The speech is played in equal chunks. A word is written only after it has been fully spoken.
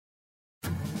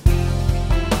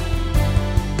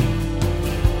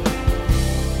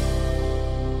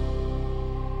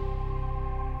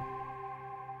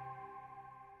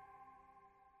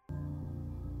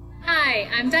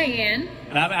I'm Diane.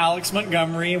 And I'm Alex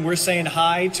Montgomery, and we're saying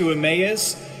hi to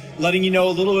Emmaus, letting you know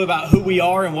a little bit about who we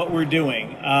are and what we're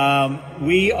doing.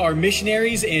 We are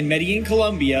missionaries in Medellin,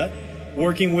 Colombia,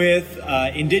 working with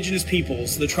indigenous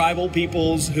peoples, the tribal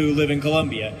peoples who live in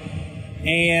Colombia.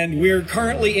 And we're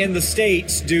currently in the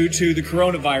States due to the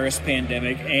coronavirus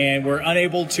pandemic, and we're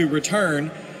unable to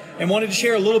return, and wanted to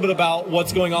share a little bit about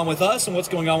what's going on with us and what's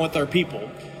going on with our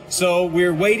people. So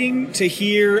we're waiting to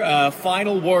hear a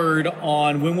final word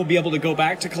on when we'll be able to go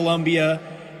back to Colombia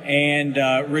and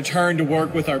return to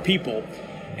work with our people.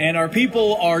 And our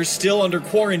people are still under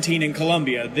quarantine in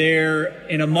Colombia. They're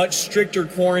in a much stricter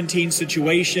quarantine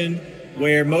situation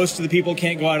where most of the people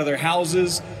can't go out of their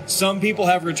houses. Some people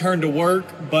have returned to work,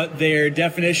 but their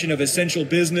definition of essential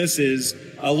business is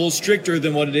a little stricter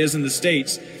than what it is in the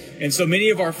States. And so many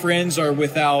of our friends are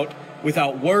without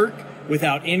work,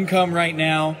 without income right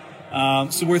now.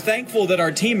 So we're thankful that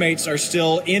our teammates are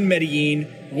still in Medellin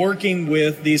working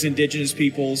with these indigenous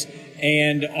peoples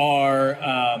and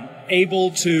are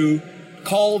able to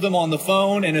call them on the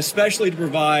phone and especially to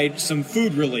provide some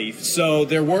food relief. So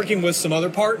they're working with some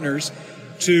other partners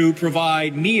to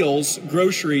provide meals,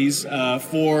 groceries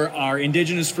for our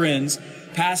indigenous friends,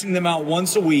 passing them out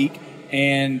once a week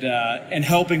and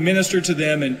helping minister to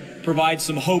them and provide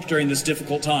some hope during this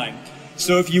difficult time.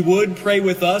 So if you would pray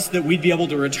with us that we'd be able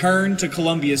to return to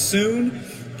Colombia soon.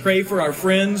 Pray for our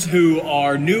friends who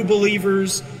are new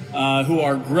believers, who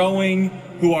are growing,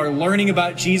 who are learning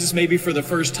about Jesus maybe for the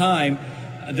first time,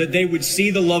 that they would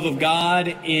see the love of God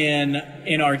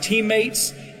in our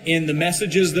teammates, in the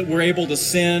messages that we're able to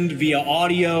send via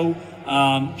audio,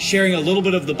 sharing a little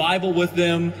bit of the Bible with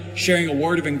them, sharing a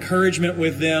word of encouragement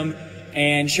with them,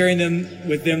 and sharing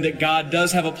with them that God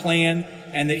does have a plan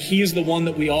and that He is the one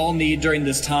that we all need during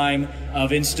this time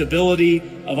of instability,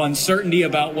 of uncertainty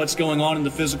about what's going on in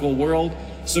the physical world.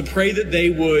 So pray that they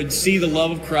would see the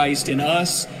love of Christ in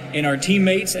us, in our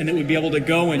teammates, and that we'd be able to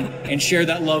go and share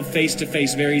that love face to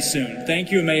face very soon.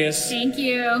 Thank you, Emmaus. Thank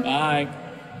you. Bye.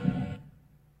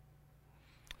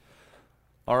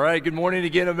 All right, good morning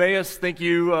again, Emmaus. Thank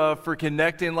you for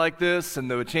connecting like this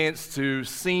and the chance to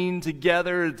sing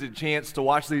together, the chance to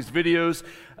watch these videos.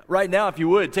 Right now, if you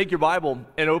would, take your Bible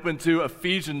and open to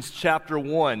Ephesians chapter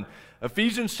 1.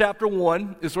 Ephesians chapter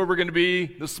 1 is where we're going to be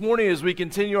this morning as we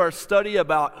continue our study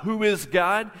about who is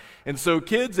God. And so,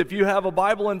 kids, if you have a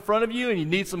Bible in front of you and you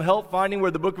need some help finding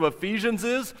where the book of Ephesians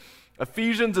is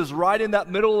right in that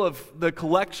middle of the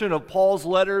collection of Paul's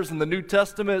letters in the New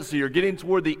Testament, so you're getting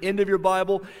toward the end of your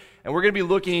Bible. And we're going to be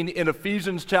looking in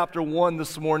Ephesians chapter 1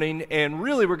 this morning, and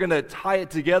really we're going to tie it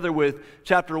together with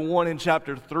chapter 1 and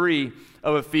chapter 3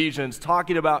 of Ephesians,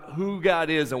 talking about who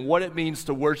God is and what it means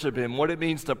to worship Him, what it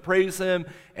means to praise Him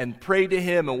and pray to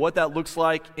Him, and what that looks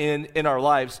like in our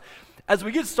lives. As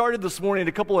we get started this morning,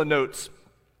 a couple of notes.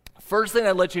 First thing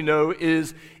I'd let you know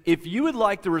is if you would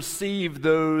like to receive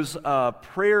those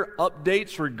prayer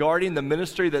updates regarding the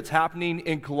ministry that's happening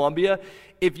in Colombia,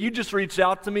 if you just reach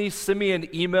out to me, send me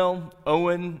an email,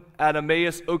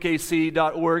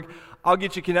 owen@emmausokc.org. I'll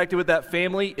get you connected with that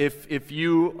family if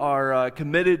you are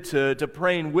committed to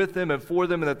praying with them and for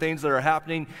them and the things that are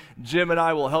happening. Jim and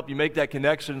I will help you make that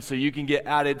connection so you can get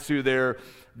added to their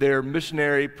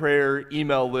missionary prayer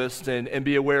email list and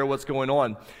be aware of what's going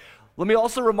on. Let me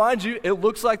also remind you, it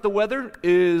looks like the weather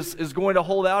is going to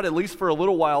hold out at least for a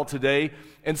little while today.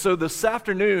 And so this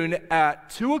afternoon at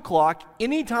 2 o'clock,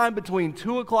 anytime between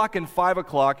 2 o'clock and 5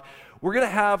 o'clock, we're going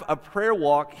to have a prayer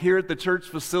walk here at the church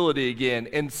facility again.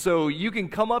 And so you can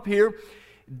come up here.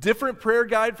 Different prayer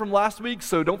guide from last week,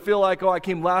 so don't feel like, oh, I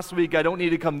came last week, I don't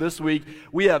need to come this week.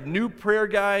 We have new prayer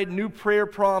guide, new prayer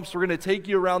prompts. We're going to take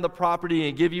you around the property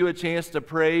and give you a chance to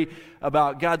pray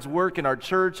about God's work in our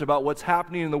church, about what's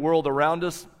happening in the world around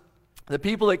us. The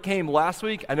people that came last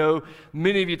week, I know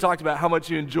many of you talked about how much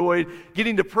you enjoyed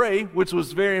getting to pray, which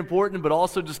was very important, but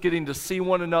also just getting to see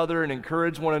one another and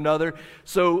encourage one another.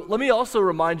 So let me also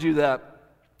remind you that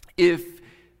if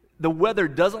the weather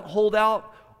doesn't hold out,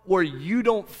 or you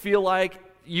don't feel like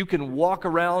you can walk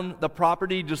around the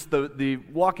property, just the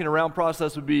walking around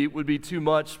process would be too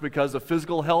much because of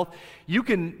physical health, you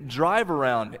can drive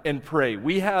around and pray.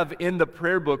 We have in the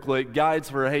prayer booklet guides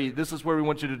for, hey, this is where we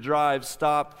want you to drive,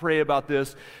 stop, pray about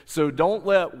this. So don't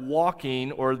let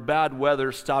walking or bad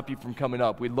weather stop you from coming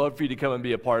up. We'd love for you to come and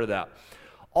be a part of that.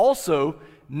 Also,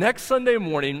 next Sunday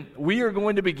morning, we are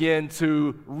going to begin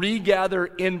to regather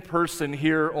in person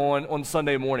here on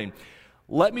Sunday morning.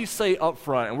 Let me say up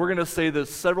front, and we're going to say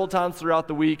this several times throughout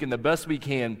the week and the best we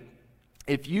can,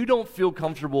 If you don't feel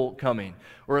comfortable coming,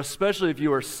 or especially if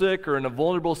you are sick or in a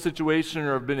vulnerable situation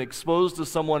or have been exposed to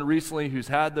someone recently who's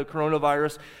had the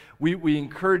coronavirus, we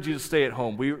encourage you to stay at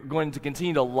home. We're going to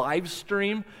continue to live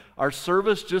stream our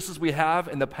service just as we have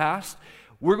in the past.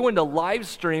 We're going to live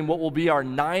stream what will be our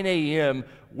 9 a.m.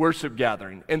 worship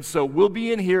gathering. And so we'll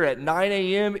be in here at 9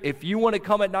 a.m. If you want to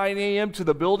come at 9 a.m. to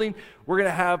the building, we're going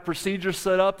to have procedures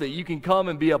set up that you can come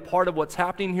and be a part of what's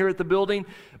happening here at the building.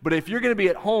 But if you're going to be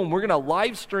at home, we're going to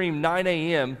live stream 9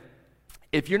 a.m.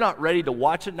 If you're not ready to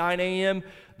watch at 9 a.m.,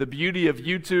 the beauty of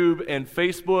YouTube and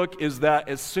Facebook is that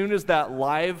as soon as that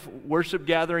live worship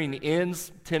gathering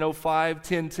ends, 10:05,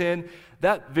 10:10,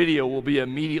 that video will be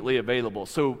immediately available.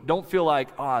 So don't feel like,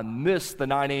 I missed the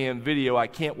 9 a.m. video, I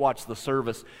can't watch the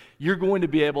service. You're going to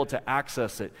be able to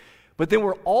access it. But then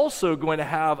we're also going to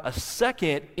have a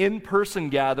second in-person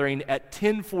gathering at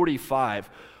 10:45.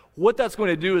 What that's going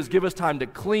to do is give us time to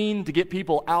clean, to get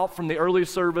people out from the early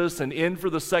service and in for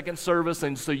the second service,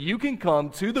 and so you can come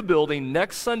to the building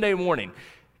next Sunday morning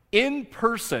in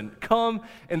person, come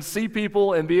and see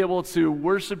people and be able to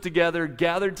worship together,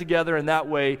 gather together in that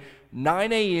way,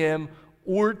 9 a.m.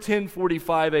 or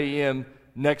 10:45 a.m.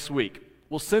 next week.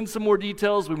 We'll send some more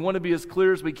details. We want to be as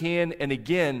clear as we can, and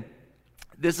again,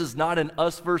 this is not an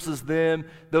us versus them,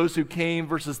 those who came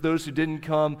versus those who didn't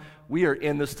come. We are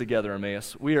in this together,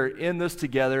 Emmaus. We are in this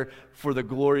together for the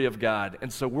glory of God.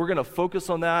 And so we're going to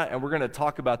focus on that, and we're going to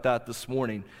talk about that this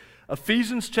morning.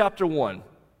 Ephesians chapter 1.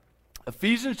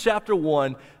 Ephesians chapter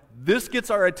 1, this gets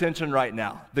our attention right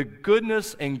now. The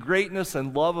goodness and greatness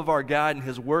and love of our God and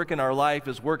His work in our life,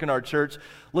 His work in our church.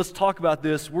 Let's talk about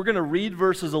this. We're going to read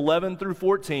verses 11 through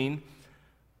 14.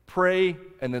 Pray,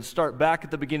 and then start back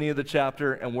at the beginning of the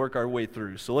chapter and work our way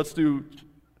through. So let's do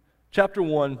chapter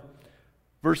 1,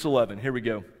 verse 11. Here we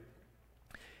go.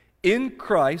 In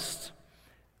Christ,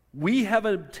 we have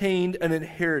obtained an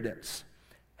inheritance,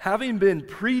 having been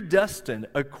predestined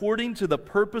according to the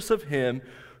purpose of Him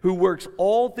who works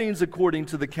all things according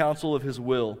to the counsel of His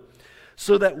will,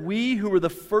 so that we who were the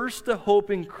first to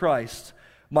hope in Christ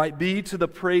might be to the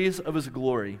praise of His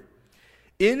glory.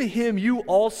 In Him you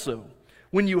also,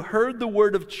 when you heard the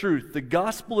word of truth, the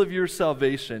gospel of your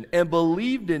salvation, and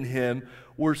believed in Him,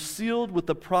 were sealed with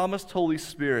the promised Holy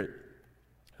Spirit,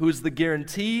 who is the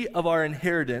guarantee of our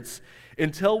inheritance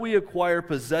until we acquire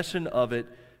possession of it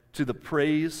to the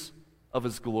praise of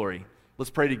His glory.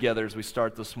 Let's pray together as we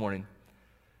start this morning.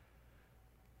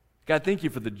 God, thank You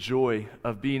for the joy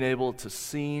of being able to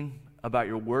sing about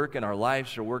Your work in our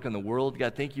lives, Your work in the world.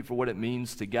 God, thank You for what it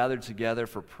means to gather together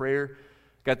for prayer.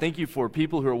 God, thank You for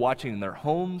people who are watching in their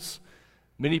homes.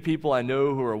 Many people I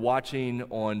know who are watching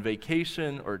on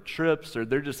vacation or trips, or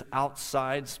they're just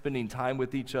outside spending time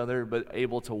with each other, but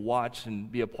able to watch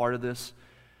and be a part of this.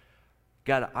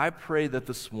 God, I pray that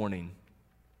this morning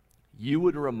You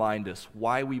would remind us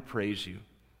why we praise You.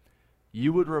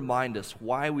 You would remind us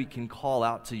why we can call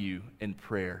out to You in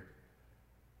prayer.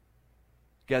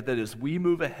 God, that as we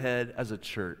move ahead as a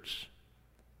church,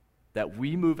 that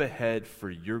we move ahead for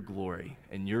Your glory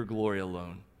and Your glory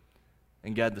alone.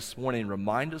 And God, this morning,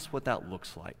 remind us what that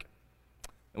looks like.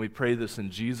 And we pray this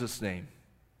in Jesus' name.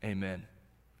 Amen.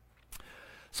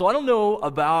 So I don't know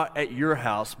about at your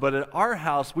house, but at our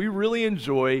house, we really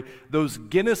enjoy those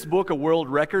Guinness Book of World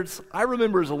Records. I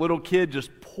remember as a little kid just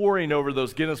poring over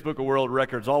those Guinness Book of World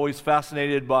Records, always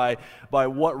fascinated by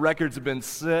what records have been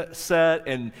set,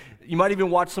 and you might even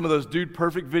watch some of those Dude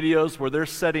Perfect videos where they're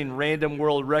setting random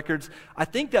world records. I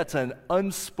think that's an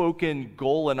unspoken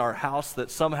goal in our house,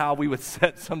 that somehow we would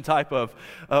set some type of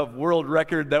world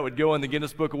record that would go in the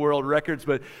Guinness Book of World Records.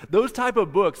 But those type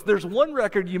of books, there's one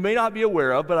record you may not be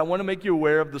aware of, but I want to make you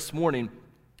aware of this morning.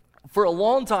 For a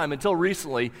long time, until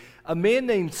recently, a man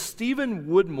named Stephen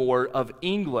Woodmore of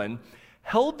England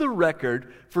held the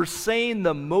record for saying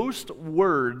the most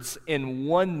words in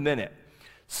 1 minute.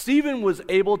 Stephen was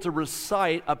able to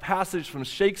recite a passage from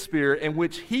Shakespeare in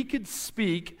which he could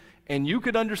speak, and you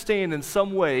could understand in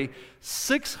some way,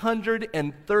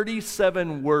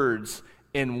 637 words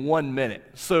in 1 minute.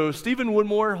 So Stephen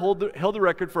Woodmore held the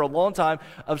record for a long time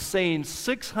of saying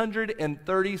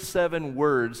 637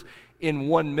 words in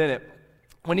 1 minute.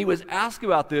 When he was asked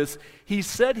about this, he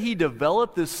said he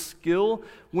developed this skill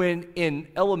when in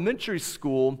elementary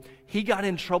school he got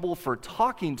in trouble for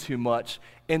talking too much,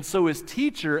 and so his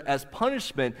teacher, as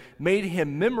punishment, made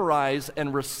him memorize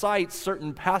and recite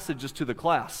certain passages to the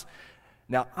class.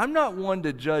 Now, I'm not one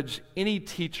to judge any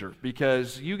teacher,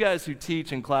 because you guys who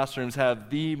teach in classrooms have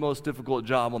the most difficult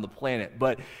job on the planet,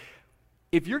 but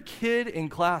if your kid in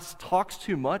class talks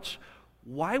too much,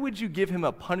 why would you give him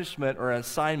a punishment or an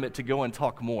assignment to go and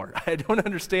talk more? I don't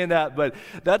understand that, but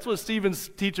that's what Stephen's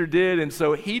teacher did, and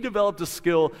so he developed a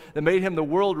skill that made him the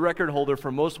world record holder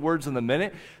for most words in the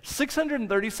minute.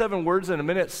 637 words in a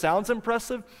minute sounds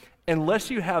impressive,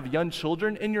 unless you have young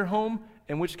children in your home,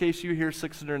 in which case you hear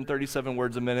 637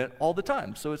 words a minute all the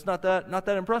time, so it's not that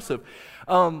impressive.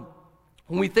 When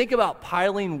we think about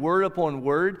piling word upon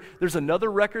word, there's another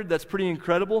record that's pretty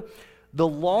incredible. The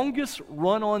longest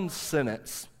run-on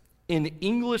sentence in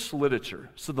English literature,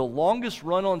 so the longest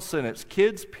run-on sentence,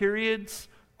 kids, periods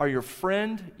are your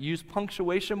friend, use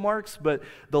punctuation marks, but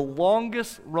the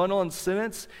longest run-on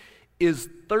sentence is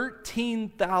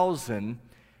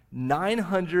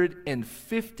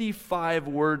 13,955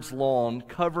 words long,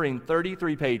 covering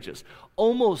 33 pages.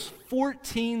 Almost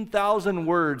 14,000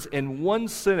 words in one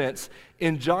sentence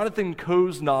in Jonathan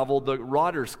Coe's novel, The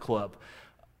Rotters Club.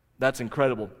 That's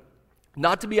incredible.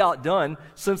 Not to be outdone,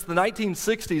 since the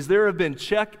 1960s, there have been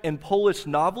Czech and Polish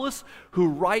novelists who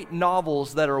write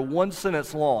novels that are one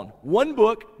sentence long. One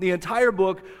book, the entire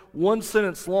book, one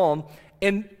sentence long.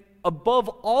 And above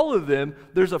all of them,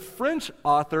 there's a French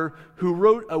author who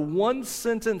wrote a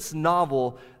one-sentence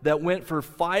novel that went for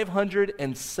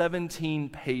 517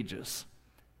 pages.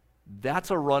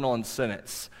 That's a run-on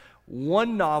sentence.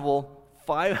 One novel,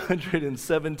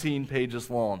 517 pages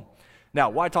long. Now,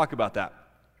 why talk about that?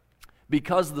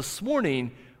 Because this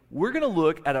morning, we're going to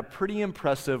look at a pretty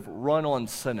impressive run-on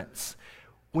sentence.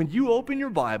 When you open your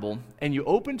Bible and you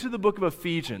open to the book of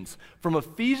Ephesians, from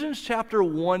Ephesians chapter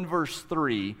 1, verse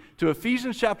 3 to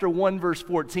Ephesians chapter 1, verse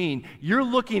 14, you're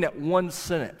looking at one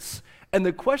sentence. And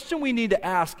the question we need to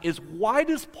ask is, why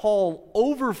does Paul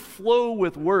overflow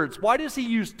with words? Why does he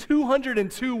use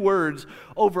 202 words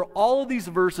over all of these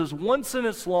verses, one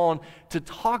sentence long, to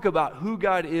talk about who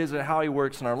God is and how he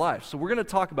works in our life? So we're going to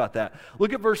talk about that.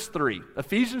 Look at verse 3.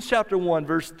 Ephesians chapter 1,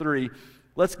 verse 3.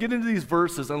 Let's get into these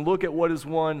verses and look at what is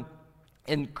one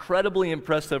incredibly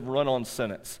impressive run-on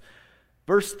sentence.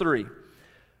 Verse 3.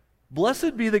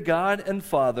 Blessed be the God and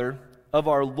Father of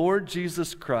our Lord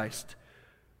Jesus Christ,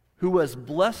 who has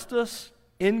blessed us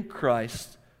in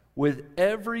Christ with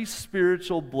every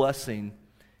spiritual blessing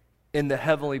in the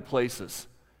heavenly places.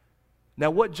 Now,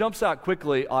 what jumps out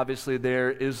quickly, obviously, there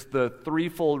is the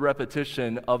threefold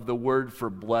repetition of the word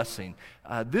for blessing.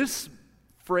 This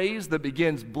phrase that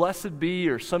begins, blessed be,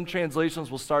 or some translations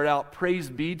will start out,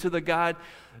 praise be to the God.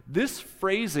 This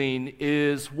phrasing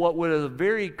is what was a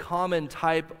very common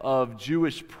type of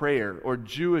Jewish prayer, or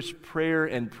Jewish prayer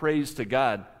and praise to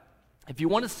God. If you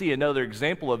want to see another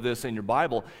example of this in your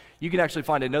Bible, you can actually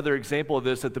find another example of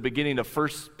this at the beginning of 1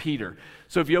 Peter.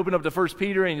 So if you open up to 1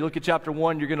 Peter and you look at chapter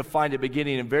 1, you're going to find it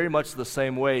beginning in very much the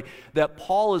same way that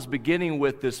Paul is beginning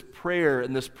with this prayer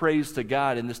and this praise to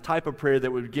God, and this type of prayer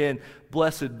that would begin,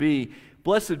 blessed be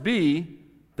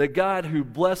the God who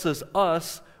blesses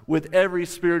us with every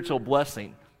spiritual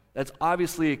blessing. That's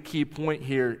obviously a key point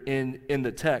here in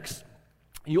the text.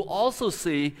 You'll also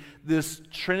see this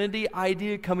Trinity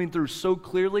idea coming through so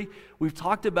clearly. We've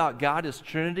talked about God as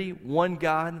Trinity, one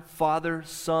God, Father,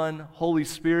 Son, Holy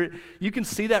Spirit. You can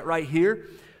see that right here.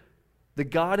 The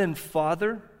God and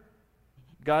Father,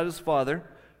 God is Father,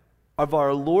 of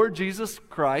our Lord Jesus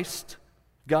Christ,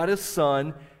 God is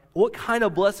Son. What kind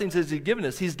of blessings has he given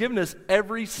us? He's given us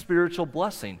every spiritual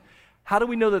blessing. How do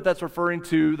we know that that's referring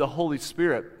to the Holy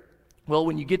Spirit? Well,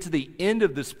 when you get to the end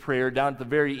of this prayer, down at the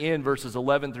very end, verses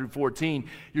 11 through 14,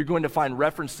 you're going to find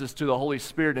references to the Holy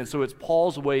Spirit. And so it's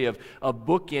Paul's way of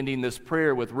bookending this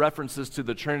prayer with references to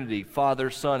the Trinity, Father,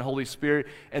 Son, Holy Spirit,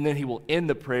 and then he will end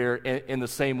the prayer in the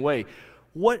same way.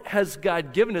 What has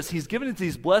God given us? He's given us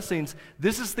these blessings.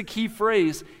 This is the key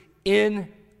phrase, in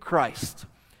Christ.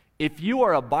 If you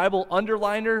are a Bible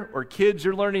underliner, or kids,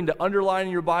 you're learning to underline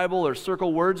in your Bible or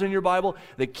circle words in your Bible,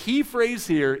 the key phrase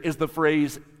here is the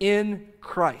phrase, in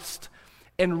Christ.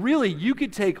 And really, you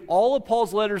could take all of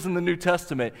Paul's letters in the New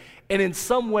Testament, and in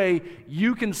some way,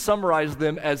 you can summarize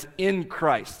them as in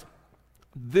Christ.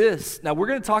 Now we're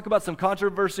going to talk about some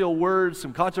controversial words,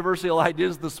 some controversial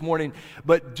ideas this morning,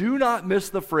 but do not miss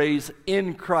the phrase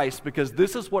in Christ, because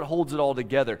this is what holds it all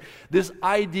together. This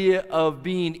idea of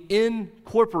being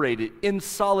incorporated, in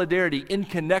solidarity, in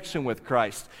connection with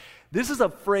Christ. This is a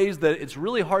phrase that it's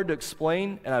really hard to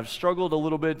explain, and I've struggled a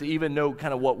little bit to even know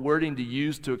kind of what wording to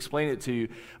use to explain it to you.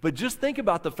 But just think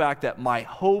about the fact that my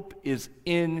hope is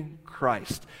in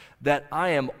Christ, that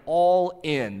I am all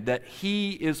in, that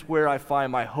he is where I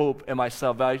find my hope and my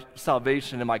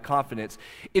salvation and my confidence.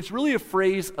 It's really a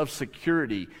phrase of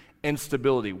security and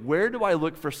stability. Where do I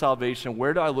look for salvation?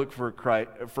 Where do I look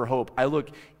for hope? I look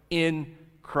in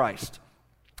Christ.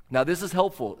 Now, this is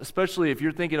helpful, especially if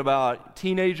you're thinking about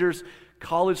teenagers,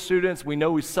 college students. We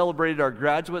know we celebrated our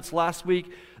graduates last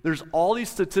week. There's all these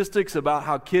statistics about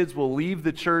how kids will leave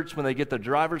the church when they get their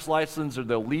driver's license, or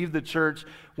they'll leave the church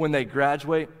when they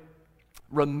graduate.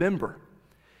 Remember,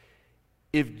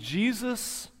 if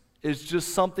Jesus is just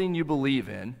something you believe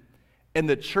in, and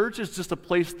the church is just a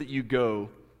place that you go,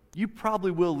 you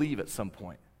probably will leave at some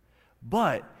point.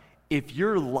 But if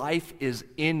your life is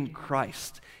in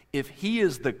Christ, if He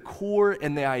is the core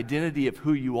and the identity of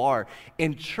who you are,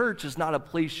 and church is not a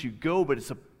place you go, but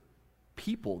it's a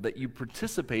people that you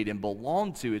participate in,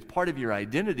 belong to, it's part of your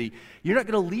identity, you're not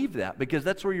going to leave that, because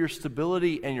that's where your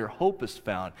stability and your hope is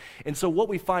found. And so what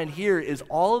we find here is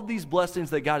all of these blessings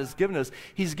that God has given us,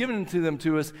 He's given them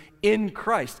to us in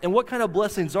Christ. And what kind of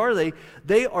blessings are they?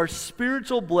 They are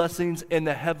spiritual blessings in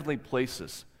the heavenly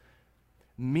places.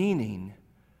 Meaning,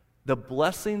 the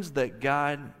blessings that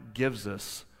God gives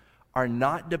us are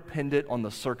not dependent on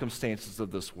the circumstances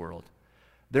of this world.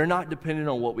 They're not dependent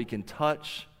on what we can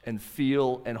touch and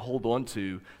feel and hold on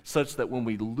to, such that when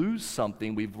we lose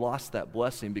something, we've lost that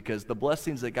blessing, because the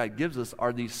blessings that God gives us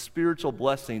are these spiritual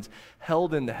blessings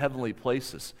held in the heavenly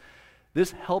places.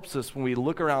 This helps us when we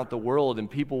look around the world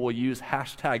and people will use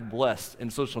 #blessed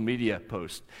in social media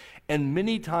posts. And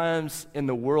many times in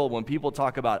the world, when people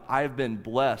talk about, I've been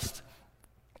blessed,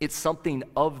 it's something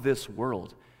of this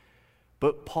world.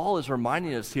 But Paul is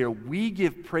reminding us here, we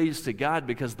give praise to God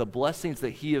because the blessings that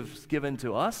He has given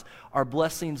to us are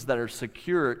blessings that are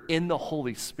secure in the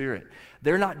Holy Spirit.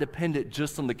 They're not dependent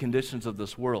just on the conditions of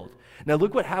this world. Now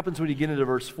look what happens when you get into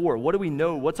verse 4. What do we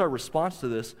know? What's our response to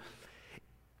this?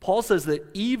 Paul says that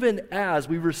even as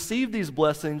we receive these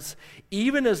blessings,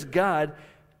 even as God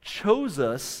chose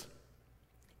us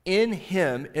in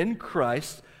Him, in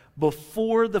Christ,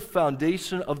 before the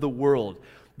foundation of the world,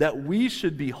 that we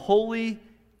should be holy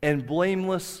and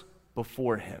blameless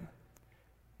before Him.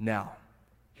 Now,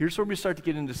 here's where we start to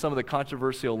get into some of the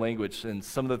controversial language and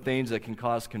some of the things that can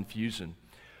cause confusion.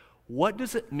 What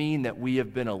does it mean that we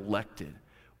have been elected?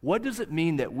 What does it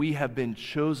mean that we have been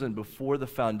chosen before the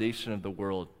foundation of the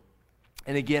world?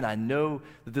 And again, I know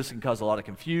that this can cause a lot of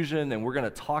confusion, and we're going to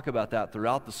talk about that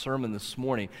throughout the sermon this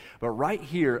morning. But right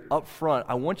here up front,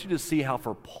 I want you to see how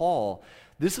for Paul,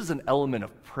 this is an element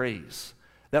of praise.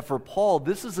 That for Paul,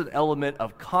 this is an element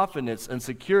of confidence and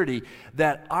security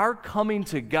that our coming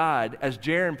to God, as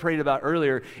Jaron prayed about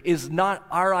earlier, is not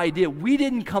our idea. We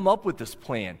didn't come up with this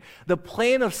plan. The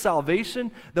plan of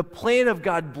salvation, the plan of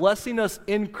God blessing us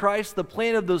in Christ, the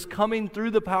plan of those coming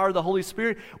through the power of the Holy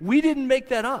Spirit, we didn't make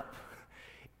that up.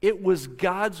 It was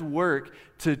God's work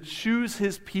to choose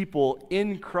His people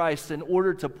in Christ in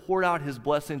order to pour out His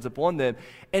blessings upon them,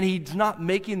 and He's not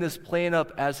making this plan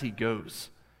up as He goes.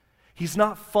 He's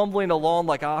not fumbling along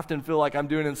like I often feel like I'm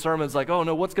doing in sermons, like, oh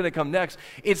no, what's going to come next?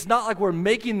 It's not like we're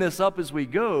making this up as we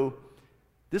go.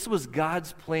 This was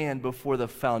God's plan before the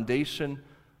foundation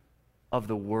of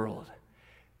the world.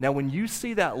 Now, when you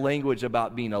see that language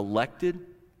about being elected,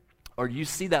 or you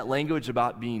see that language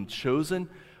about being chosen,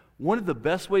 one of the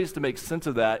best ways to make sense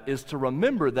of that is to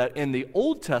remember that in the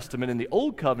Old Testament, in the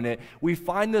Old Covenant, we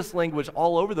find this language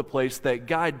all over the place that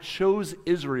God chose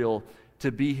Israel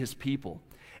to be His people.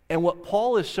 And what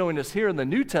Paul is showing us here in the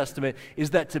New Testament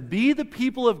is that to be the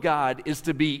people of God is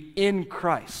to be in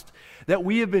Christ. That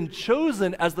we have been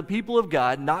chosen as the people of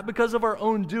God, not because of our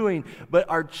own doing, but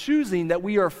our choosing that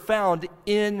we are found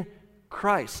in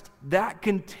Christ. That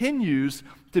continues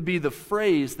to be the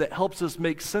phrase that helps us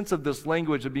make sense of this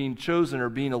language of being chosen or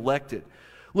being elected.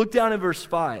 Look down in verse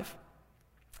 5.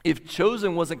 If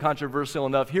chosen wasn't controversial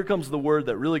enough, here comes the word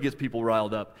that really gets people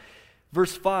riled up.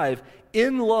 Verse 5,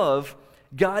 in love,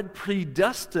 God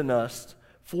predestined us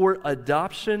for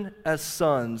adoption as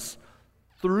sons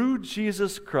through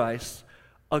Jesus Christ,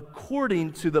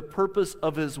 according to the purpose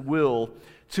of His will,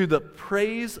 to the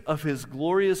praise of His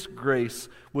glorious grace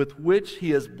with which He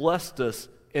has blessed us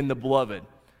in the beloved.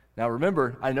 Now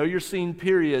remember, I know you're seeing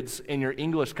periods in your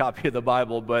English copy of the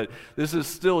Bible, but this is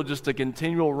still just a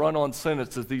continual run-on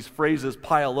sentence as these phrases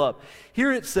pile up.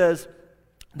 Here it says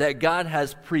that God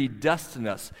has predestined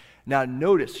us. Now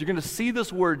notice, you're going to see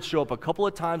this word show up a couple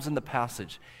of times in the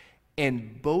passage,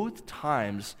 and both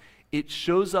times it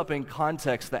shows up in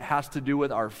context that has to do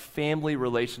with our family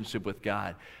relationship with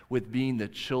God, with being the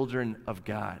children of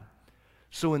God.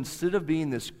 So instead of being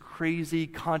this crazy,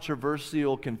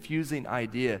 controversial, confusing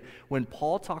idea, when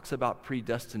Paul talks about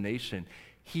predestination,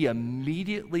 he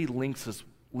immediately links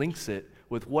it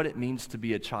with what it means to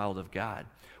be a child of God,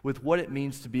 with what it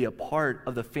means to be a part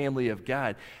of the family of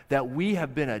God, that we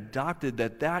have been adopted,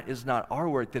 that is not our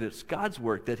work, that it's God's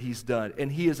work that he's done.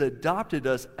 And he has adopted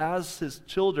us as his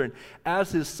children,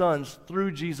 as his sons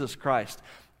through Jesus Christ.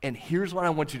 And here's what I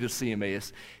want you to see,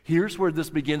 Emmaus. Here's where this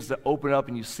begins to open up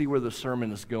and you see where the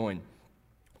sermon is going.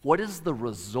 What is the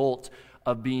result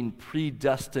of being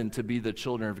predestined to be the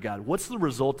children of God? What's the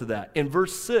result of that? In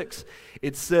verse 6,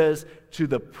 it says, to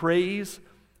the praise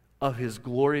of his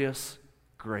glorious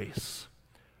grace.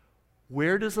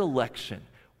 Where does election,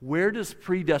 where does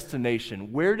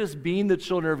predestination, where does being the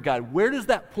children of God, where does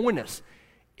that point us?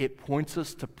 It points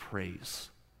us to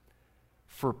praise.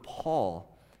 For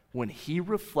Paul, when he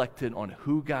reflected on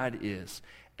who God is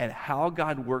and how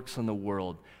God works in the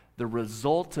world, the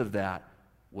result of that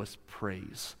was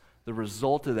praise. The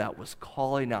result of that was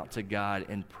calling out to God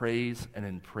in praise and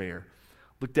in prayer.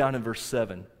 Look down in verse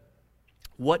 7.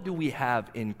 What do we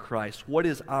have in Christ? What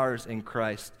is ours in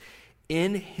Christ?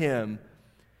 In him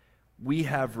we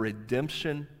have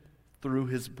redemption through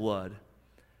his blood,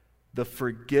 the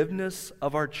forgiveness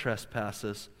of our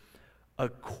trespasses,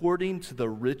 according to the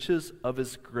riches of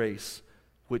his grace,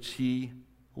 which he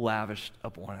lavished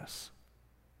upon us.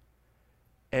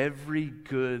 Every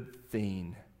good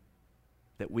thing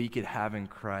that we could have in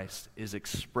Christ is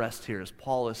expressed here, as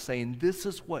Paul is saying, this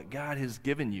is what God has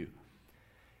given you.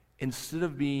 Instead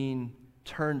of being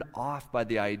turned off by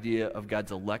the idea of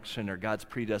God's election or God's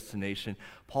predestination,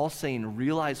 Paul's saying,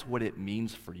 realize what it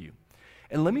means for you.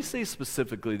 And let me say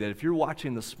specifically that if you're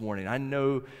watching this morning, I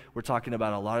know we're talking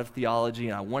about a lot of theology,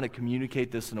 and I want to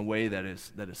communicate this in a way that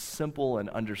is simple and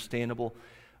understandable.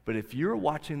 But if you're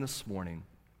watching this morning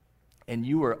and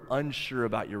you are unsure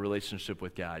about your relationship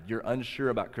with God, you're unsure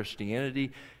about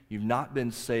Christianity, you've not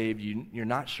been saved, you're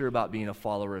not sure about being a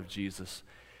follower of Jesus,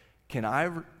 can I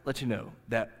let you know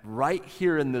that right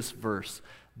here in this verse,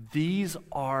 these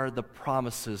are the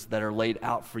promises that are laid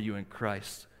out for you in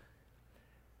Christ.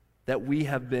 That we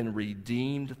have been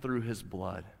redeemed through his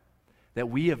blood, that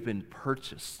we have been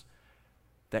purchased,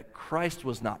 that Christ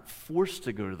was not forced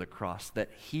to go to the cross, that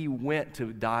he went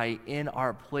to die in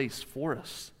our place for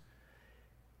us,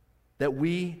 that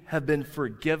we have been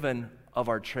forgiven of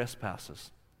our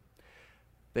trespasses,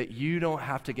 that you don't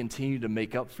have to continue to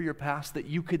make up for your past, that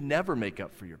you could never make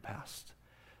up for your past,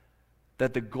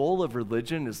 that the goal of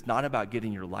religion is not about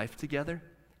getting your life together,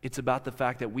 it's about the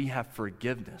fact that we have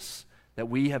forgiveness, that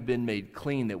we have been made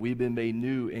clean, that we've been made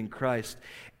new in Christ.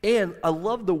 And I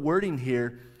love the wording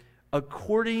here,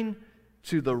 according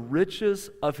to the riches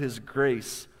of his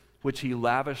grace, which he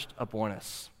lavished upon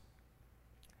us.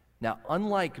 Now,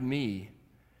 unlike me,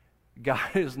 God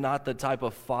is not the type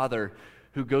of father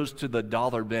who goes to the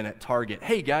dollar bin at Target.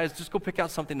 Hey, guys, just go pick out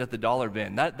something at the dollar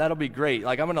bin. That'll be great.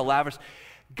 Like, I'm going to lavish.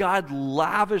 God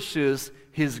lavishes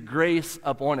his grace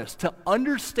upon us. To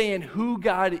understand who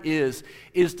God is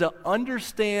to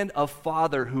understand a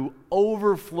father who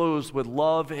overflows with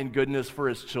love and goodness for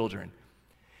his children.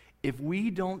 If we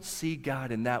don't see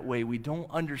God in that way, we don't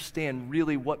understand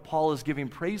really what Paul is giving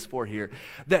praise for here.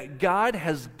 That God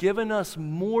has given us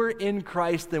more in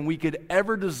Christ than we could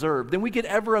ever deserve, than we could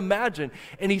ever imagine.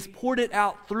 And he's poured it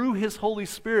out through his Holy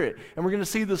Spirit. And we're going to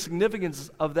see the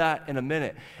significance of that in a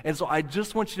minute. And so I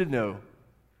just want you to know,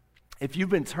 if you've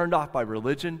been turned off by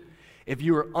religion, if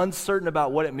you are uncertain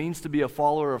about what it means to be a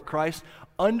follower of Christ,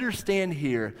 understand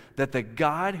here that the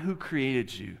God who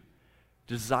created you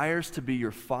desires to be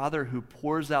your father who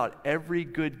pours out every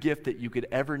good gift that you could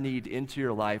ever need into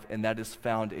your life, and that is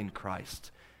found in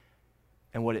Christ.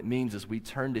 And what it means is we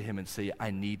turn to him and say,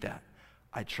 I need that.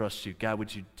 I trust you. God,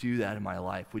 would you do that in my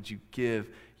life? Would you give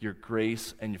your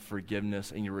grace and your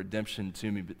forgiveness and your redemption to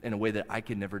me in a way that I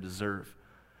could never deserve?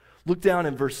 Look down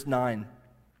in verse 9.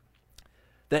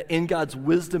 That in God's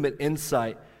wisdom and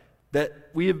insight, that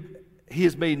he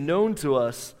has made known to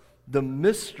us the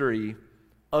mystery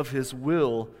of his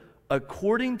will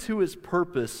according to his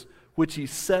purpose, which he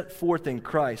set forth in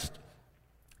Christ,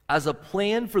 as a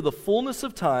plan for the fullness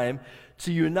of time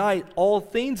to unite all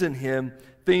things in him,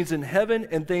 things in heaven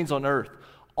and things on earth.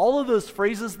 All of those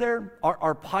phrases there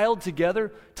are piled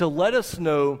together to let us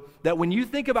know that when you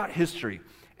think about history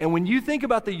and when you think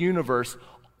about the universe,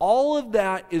 all of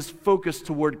that is focused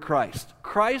toward Christ.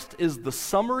 Christ is the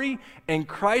summary, and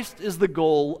Christ is the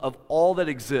goal of all that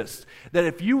exists. That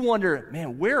if you wonder,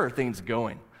 man, where are things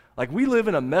going? Like, we live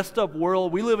in a messed up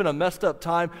world. We live in a messed up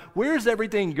time. Where is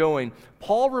everything going?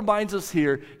 Paul reminds us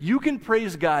here, you can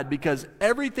praise God because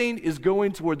everything is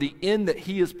going toward the end that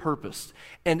he has purposed.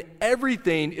 And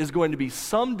everything is going to be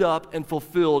summed up and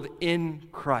fulfilled in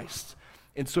Christ.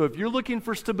 And so if you're looking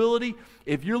for stability,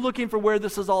 if you're looking for where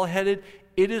this is all headed,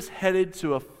 it is headed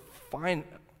to a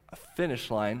finish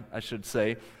line, I should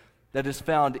say, that is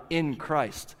found in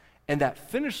Christ. And that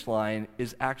finish line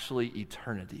is actually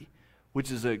eternity,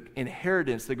 which is an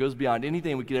inheritance that goes beyond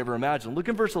anything we could ever imagine. Look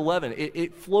in verse 11.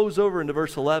 It flows over into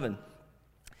verse 11.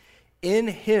 In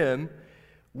him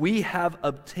we have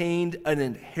obtained an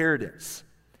inheritance.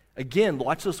 Again,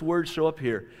 watch this word show up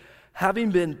here.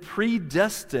 Having been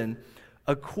predestined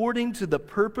according to the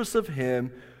purpose of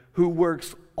him who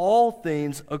works all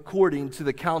things according to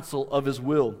the counsel of his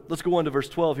will. Let's go on to verse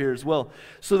 12 here as well.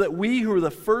 So that we who are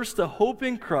the first to hope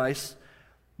in Christ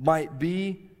might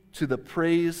be to the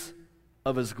praise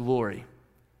of his glory.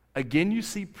 Again, you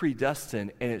see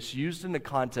predestined, and it's used in the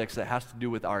context that has to do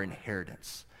with our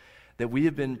inheritance. That we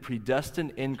have been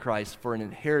predestined in Christ for an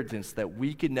inheritance that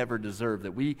we could never deserve.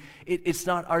 It's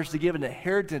not ours to give. An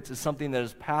inheritance is something that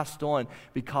is passed on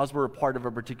because we're a part of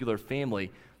a particular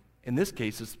family. In this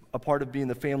case, it's a part of being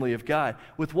the family of God.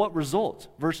 With what result?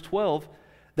 Verse 12,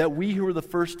 that we who are the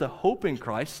first to hope in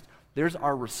Christ, there's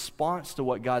our response to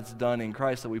what God's done in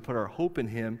Christ, that we put our hope in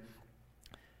him,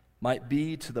 might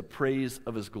be to the praise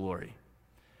of his glory.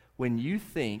 When you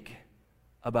think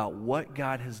about what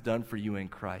God has done for you in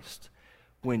Christ,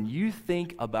 when you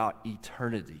think about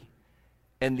eternity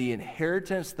and the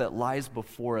inheritance that lies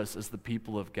before us as the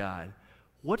people of God,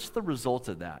 what's the result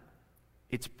of that?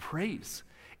 It's praise.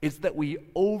 It's that we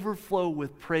overflow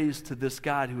with praise to this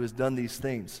God who has done these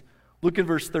things. Look in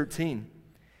verse 13.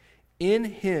 In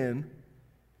him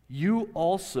you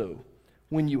also,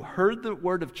 when you heard the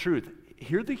word of truth,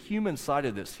 hear the human side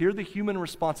of this, hear the human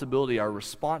responsibility, our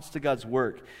response to God's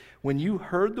work. When you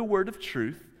heard the word of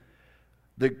truth,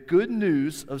 the good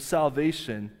news of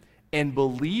salvation, and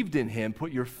believed in him,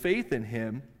 put your faith in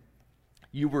him,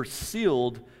 you were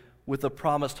sealed with the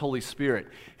promised Holy Spirit.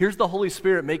 Here's the Holy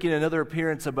Spirit making another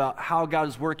appearance about how God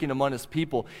is working among his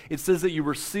people. It says that you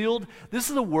were sealed. This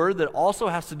is a word that also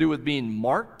has to do with being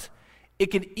marked. It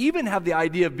can even have the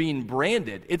idea of being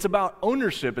branded. It's about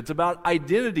ownership. It's about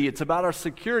identity. It's about our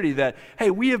security that, hey,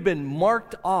 we have been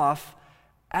marked off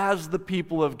as the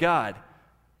people of God.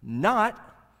 Not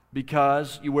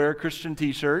because you wear a Christian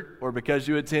t-shirt, or because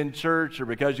you attend church, or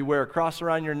because you wear a cross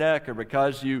around your neck, or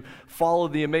because you follow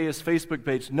the Emmaus Facebook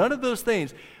page. None of those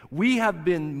things. We have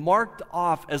been marked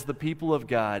off as the people of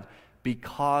God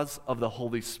because of the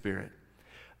Holy Spirit.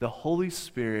 The Holy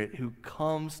Spirit who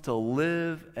comes to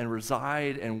live and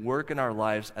reside and work in our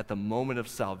lives at the moment of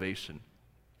salvation.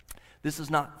 This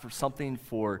is not something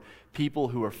for people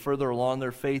who are further along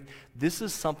their faith. This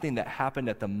is something that happened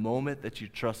at the moment that you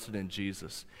trusted in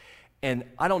Jesus. And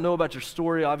I don't know about your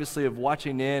story, obviously, of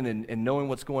watching in and knowing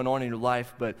what's going on in your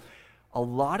life, but a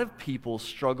lot of people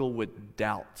struggle with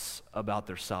doubts about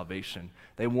their salvation.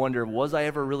 They wonder, was I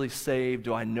ever really saved?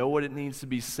 Do I know what it means to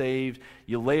be saved?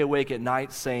 You lay awake at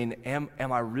night saying, am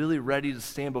I really ready to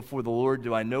stand before the Lord?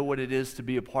 Do I know what it is to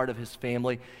be a part of his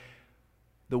family?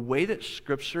 The way that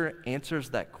Scripture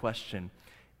answers that question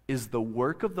is the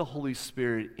work of the Holy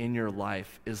Spirit in your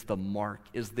life is the mark,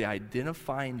 is the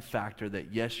identifying factor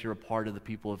that, yes, you're a part of the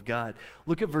people of God.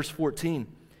 Look at verse 14.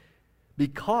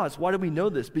 Because, why do we know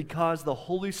this? Because the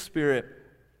Holy Spirit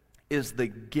is the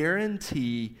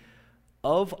guarantee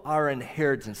of our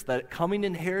inheritance, that coming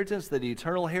inheritance, that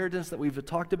eternal inheritance that we've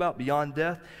talked about beyond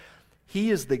death.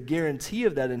 He is the guarantee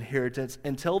of that inheritance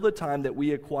until the time that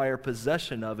we acquire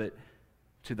possession of it,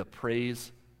 to the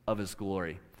praise of his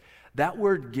glory. That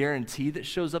word guarantee that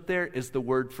shows up there is the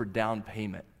word for down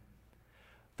payment.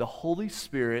 The Holy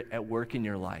Spirit at work in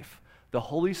your life, the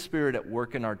Holy Spirit at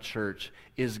work in our church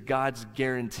is God's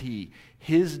guarantee,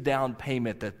 his down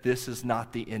payment that this is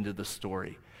not the end of the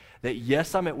story. That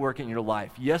yes, I'm at work in your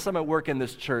life. Yes, I'm at work in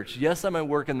this church. Yes, I'm at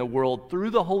work in the world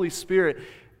through the Holy Spirit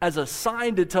as a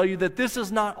sign to tell you that this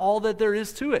is not all that there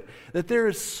is to it, that there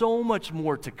is so much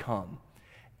more to come.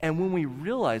 And when we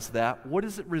realize that, what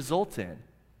does it result in?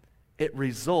 It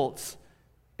results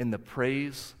in the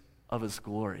praise of his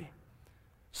glory.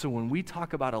 So when we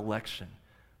talk about election,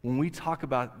 when we talk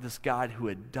about this God who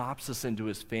adopts us into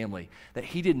his family, that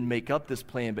he didn't make up this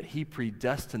plan, but he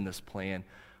predestined this plan,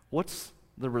 what's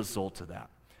the result of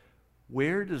that?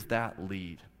 Where does that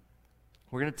lead?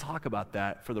 We're going to talk about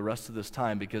that for the rest of this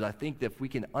time, because I think that if we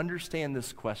can understand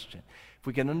this question, if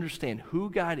we can understand who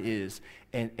God is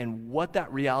and what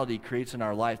that reality creates in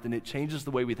our life, then it changes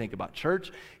the way we think about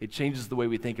church, it changes the way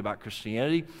we think about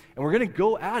Christianity, and we're going to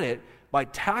go at it by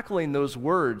tackling those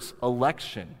words,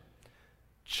 election,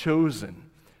 chosen,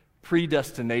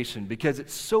 predestination, because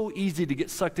it's so easy to get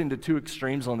sucked into two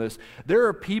extremes on this. There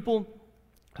are people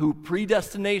who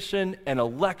predestination and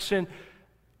election,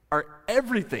 are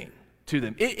everything to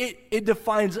them. It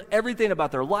defines everything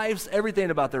about their lives, everything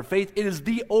about their faith. It is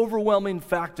the overwhelming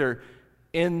factor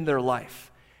in their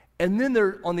life. And then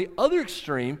there, on the other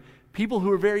extreme, people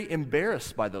who are very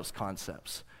embarrassed by those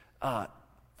concepts.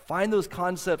 Find those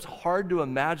concepts hard to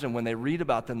imagine when they read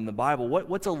about them in the Bible.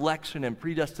 What's election and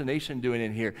predestination doing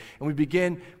in here? And we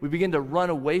begin to run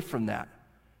away from that.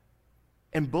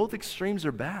 And both extremes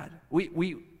are bad.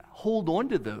 We hold on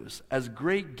to those as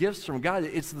great gifts from God.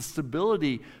 It's the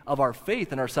stability of our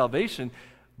faith and our salvation,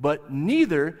 but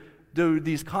neither do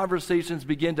these conversations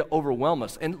begin to overwhelm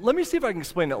us. And let me see if I can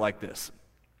explain it like this.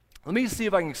 Let me see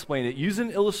if I can explain it using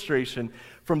an illustration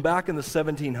from back in the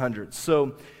 1700s.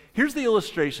 So here's the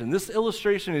illustration. This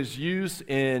illustration is used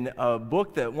in a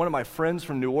book that one of my friends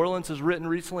from New Orleans has written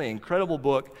recently, an incredible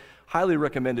book. Highly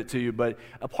recommend it to you. But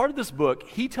a part of this book,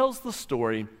 he tells the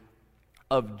story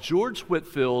of George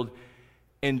Whitefield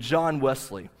and John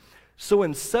Wesley. So in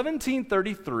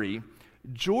 1733,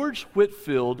 George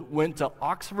Whitefield went to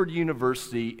Oxford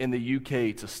University in the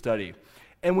UK to study.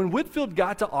 And when Whitefield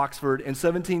got to Oxford in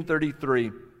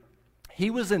 1733, he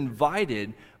was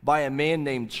invited by a man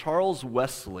named Charles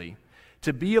Wesley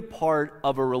to be a part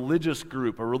of a religious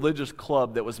group, a religious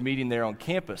club that was meeting there on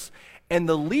campus. And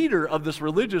the leader of this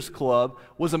religious club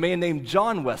was a man named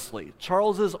John Wesley.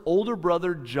 Charles's older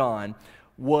brother, John,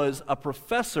 was a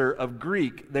professor of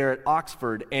Greek there at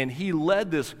Oxford, and he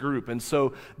led this group. And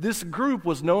so this group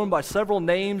was known by several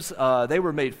names. They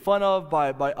were made fun of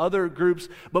by other groups,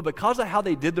 but because of how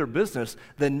they did their business,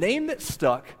 the name that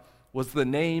stuck was the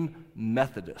name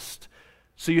Methodist.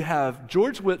 So you have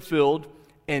George Whitefield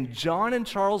and John and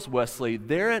Charles Wesley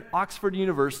there at Oxford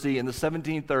University in the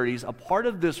 1730s, a part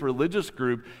of this religious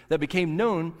group that became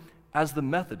known as the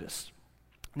Methodists.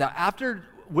 Now, after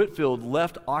Whitefield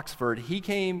left Oxford, he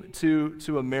came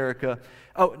to America.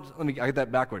 I get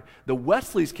that backward. The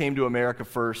Wesleys came to America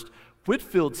first.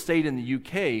 Whitefield stayed in the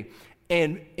UK.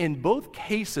 And in both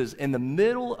cases, in the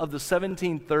middle of the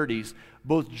 1730s,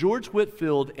 both George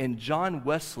Whitefield and John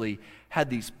Wesley had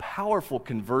these powerful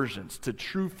conversions to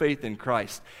true faith in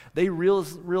Christ. They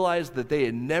realized that they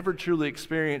had never truly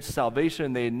experienced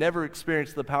salvation. They had never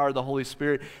experienced the power of the Holy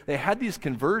Spirit. They had these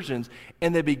conversions,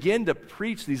 and they began to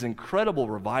preach these incredible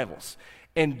revivals.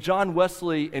 And John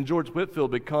Wesley and George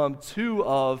Whitefield become two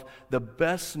of the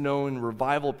best-known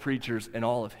revival preachers in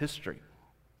all of history.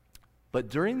 But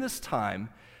during this time,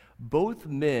 both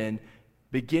men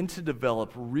begin to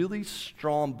develop really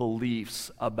strong beliefs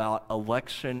about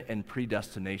election and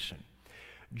predestination.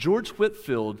 George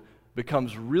Whitefield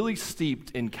becomes really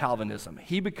steeped in Calvinism.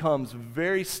 He becomes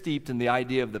very steeped in the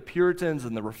idea of the Puritans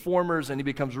and the Reformers, and he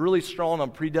becomes really strong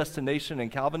on predestination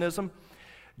and Calvinism.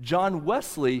 John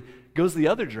Wesley goes the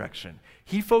other direction.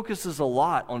 He focuses a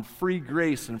lot on free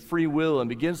grace and free will and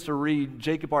begins to read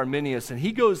Jacob Arminius, and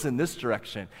he goes in this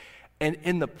direction. And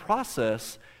in the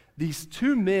process, these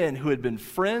two men who had been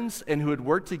friends and who had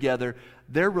worked together,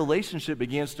 their relationship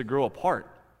begins to grow apart.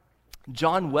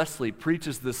 John Wesley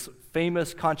preaches this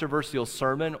famous controversial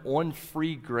sermon on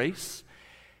free grace,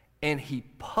 and he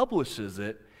publishes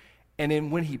it. And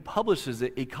then when he publishes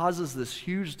it, it causes this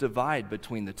huge divide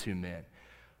between the two men.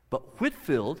 But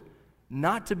Whitefield,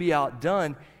 not to be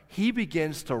outdone, he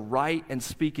begins to write and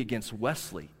speak against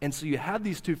Wesley. And so you have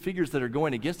these two figures that are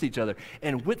going against each other.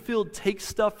 And Whitefield takes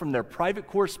stuff from their private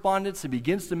correspondence and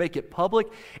begins to make it public.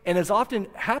 And as often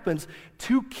happens,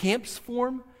 two camps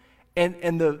form.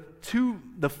 And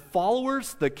the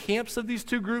followers, the camps of these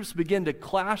two groups begin to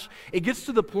clash. It gets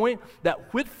to the point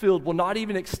that Whitefield will not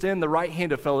even extend the right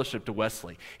hand of fellowship to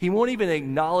Wesley. He won't even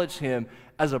acknowledge him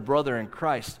as a brother in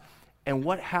Christ. And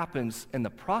what happens in the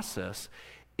process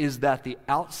is that the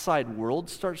outside world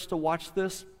starts to watch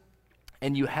this,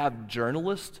 and you have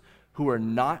journalists who are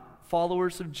not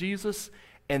followers of Jesus,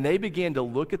 and they begin to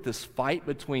look at this fight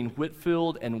between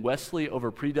Whitefield and Wesley over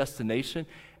predestination,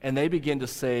 and they begin to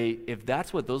say, if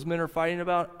that's what those men are fighting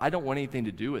about, I don't want anything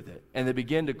to do with it. And they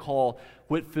begin to call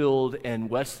Whitefield and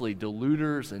Wesley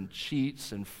deluders and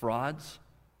cheats and frauds.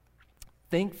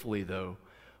 Thankfully, though,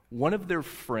 one of their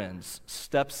friends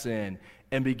steps in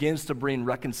and begins to bring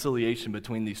reconciliation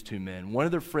between these two men. One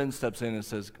of their friends steps in and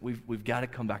says, we've got to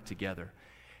come back together.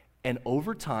 And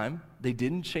over time, they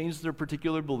didn't change their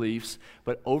particular beliefs,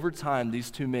 but over time,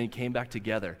 these two men came back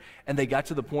together. And they got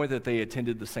to the point that they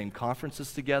attended the same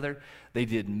conferences together. They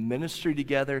did ministry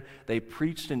together. They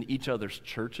preached in each other's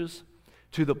churches,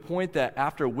 to the point that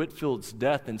after Whitefield's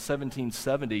death in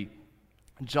 1770,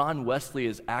 John Wesley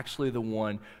is actually the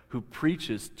one who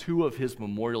preaches two of his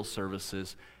memorial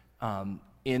services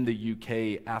in the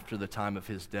UK after the time of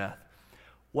his death.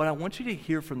 What I want you to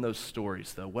hear from those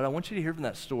stories, though, what I want you to hear from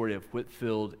that story of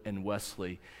Whitefield and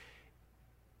Wesley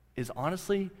is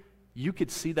honestly, you could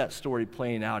see that story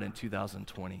playing out in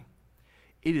 2020.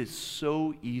 It is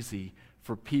so easy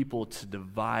for people to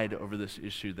divide over this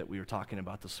issue that we were talking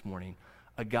about this morning.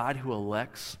 A God who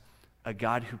elects, a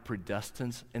God who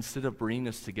predestines, instead of bringing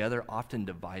us together, often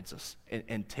divides us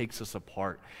and takes us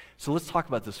apart. So let's talk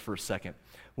about this for a second.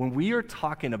 When we are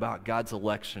talking about God's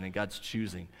election and God's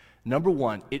choosing, number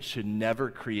one, it should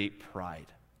never create pride.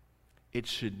 It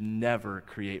should never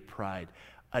create pride.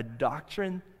 A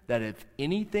doctrine that, if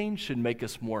anything, should make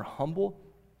us more humble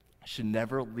should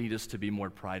never lead us to be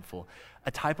more prideful.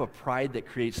 A type of pride that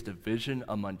creates division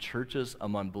among churches,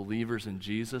 among believers in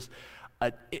Jesus.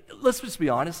 Let's just be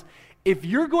honest. If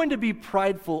you're going to be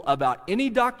prideful about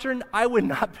any doctrine, I would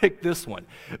not pick this one.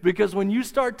 Because when you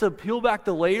start to peel back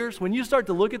the layers, when you start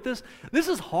to look at this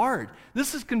is hard.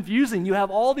 This is confusing. You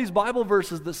have all these Bible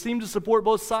verses that seem to support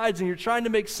both sides, and you're trying to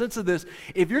make sense of this.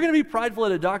 If you're going to be prideful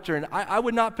at a doctrine, I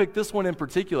would not pick this one in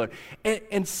particular.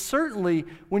 And certainly,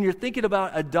 when you're thinking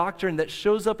about a doctrine that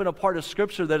shows up in a part of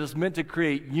Scripture that is meant to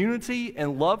create unity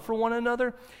and love for one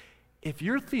another, if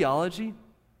your theology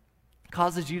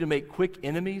causes you to make quick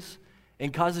enemies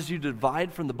and causes you to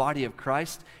divide from the body of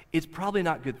Christ, it's probably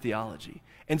not good theology.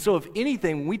 And so if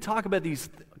anything, when we talk about these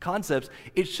concepts,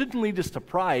 it shouldn't lead us to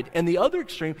pride. And the other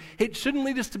extreme, it shouldn't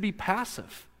lead us to be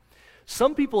passive.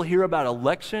 Some people hear about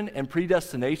election and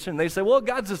predestination, and they say, well,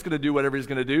 God's just going to do whatever he's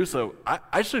going to do, so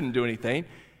I shouldn't do anything.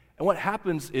 And what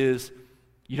happens is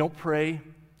you don't pray,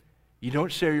 you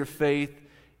don't share your faith,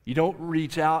 you don't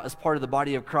reach out as part of the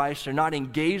body of Christ. You're not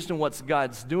engaged in what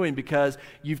God's doing because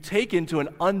you've taken to an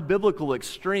unbiblical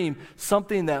extreme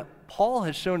something that Paul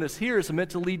has shown us here is meant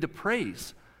to lead to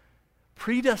praise.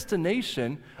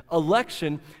 Predestination,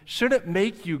 election, shouldn't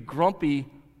make you grumpy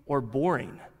or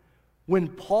boring. When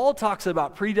Paul talks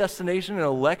about predestination and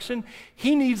election,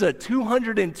 he needs a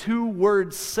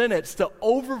 202-word sentence to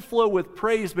overflow with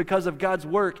praise because of God's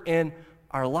work in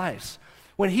our lives.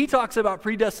 When he talks about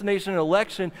predestination and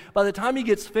election, by the time he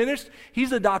gets finished,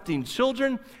 he's adopting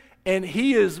children, and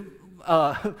he is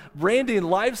branding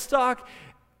livestock,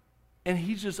 and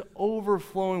he's just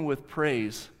overflowing with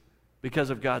praise because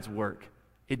of God's work.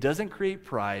 It doesn't create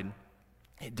pride.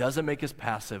 It doesn't make us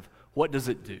passive. What does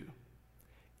it do?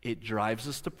 It drives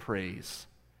us to praise,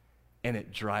 and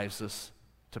it drives us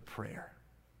to prayer.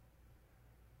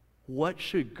 What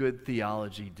should good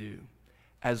theology do?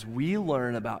 As we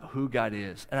learn about who God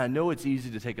is, and I know it's easy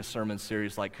to take a sermon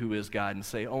series like Who is God and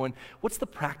say, Owen, what's the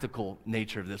practical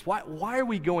nature of this? Why are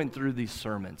we going through these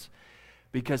sermons?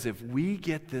 Because if we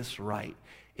get this right,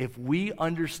 if we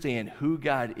understand who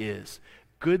God is,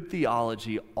 good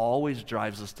theology always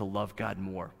drives us to love God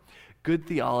more. Good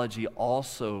theology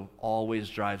also always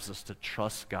drives us to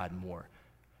trust God more.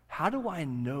 How do I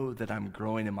know that I'm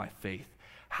growing in my faith?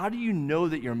 How do you know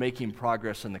that you're making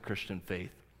progress in the Christian faith?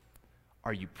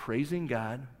 Are you praising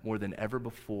God more than ever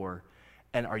before?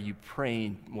 And are you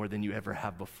praying more than you ever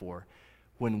have before?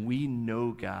 When we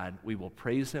know God, we will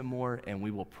praise him more and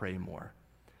we will pray more.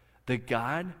 The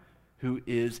God who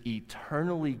is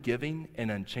eternally giving and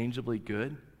unchangeably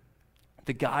good,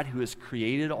 the God who has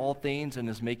created all things and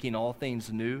is making all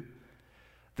things new,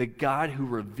 the God who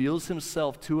reveals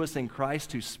himself to us in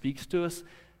Christ, who speaks to us,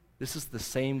 this is the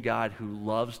same God who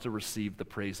loves to receive the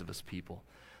praise of his people.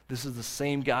 This is the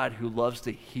same God who loves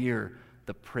to hear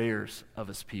the prayers of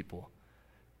his people.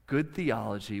 Good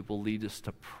theology will lead us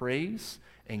to praise,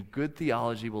 and good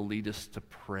theology will lead us to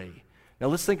pray. Now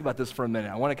let's think about this for a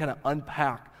minute. I want to kind of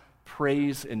unpack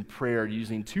praise and prayer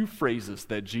using two phrases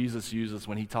that Jesus uses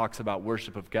when he talks about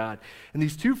worship of God. And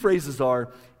these two phrases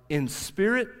are in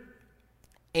spirit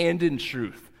and in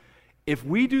truth. If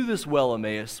we do this well,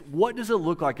 Emmaus, what does it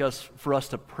look like for us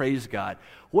to praise God?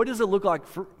 What does it look like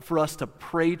for us to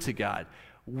pray to God?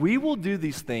 We will do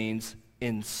these things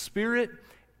in spirit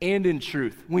and in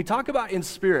truth. When we talk about in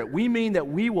spirit, we mean that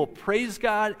we will praise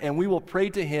God and we will pray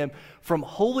to him from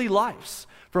holy lives,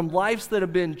 from lives that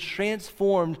have been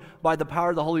transformed by the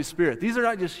power of the Holy Spirit. These are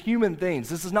not just human things.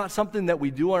 This is not something that we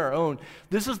do on our own.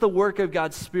 This is the work of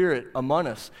God's Spirit among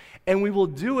us. And we will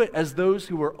do it as those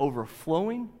who are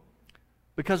overflowing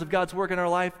because of God's work in our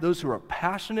life, those who are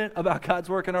passionate about God's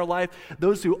work in our life,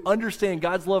 those who understand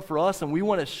God's love for us, and we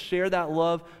want to share that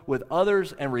love with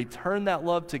others and return that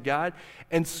love to God.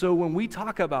 And so when we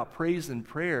talk about praise and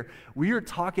prayer, we are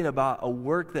talking about a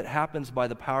work that happens by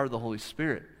the power of the Holy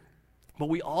Spirit. But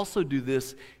we also do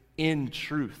this in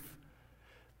truth.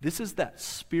 This is that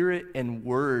spirit and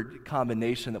word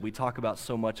combination that we talk about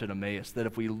so much at Emmaus, that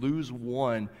if we lose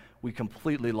one, we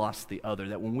completely lost the other.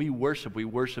 That when we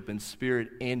worship in spirit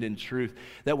and in truth.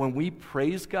 That when we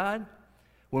praise God,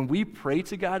 when we pray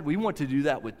to God, we want to do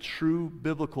that with true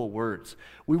biblical words.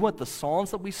 We want the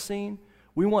songs that we sing,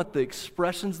 we want the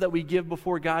expressions that we give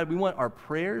before God, we want our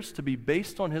prayers to be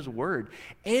based on His Word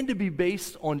and to be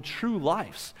based on true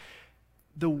lives.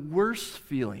 The worst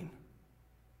feeling,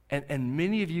 and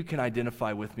many of you can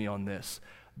identify with me on this,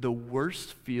 the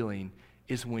worst feeling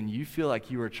is when you feel like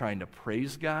you are trying to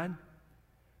praise God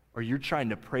or you're trying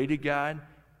to pray to God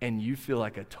and you feel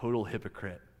like a total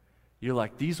hypocrite. You're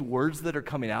like, these words that are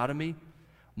coming out of me,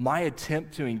 my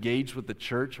attempt to engage with the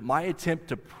church, my attempt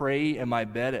to pray in my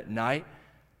bed at night,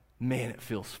 man, it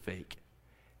feels fake.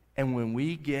 And when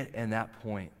we get in that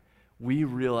point, we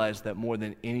realize that more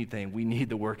than anything, we need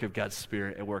the work of God's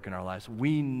Spirit at work in our lives.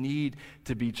 We need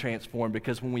to be transformed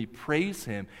because when we praise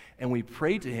Him and we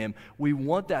pray to Him, we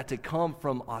want that to come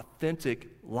from authentic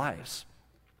lives.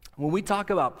 When we talk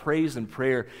about praise and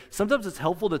prayer, sometimes it's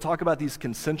helpful to talk about these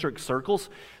concentric circles.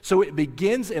 So it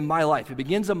begins in my life, it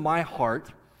begins in my heart,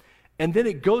 and then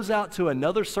it goes out to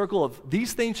another circle of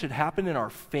these things should happen in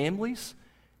our families,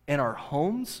 in our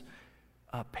homes.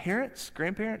 Parents,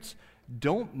 grandparents,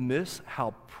 don't miss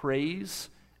how praise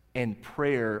and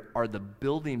prayer are the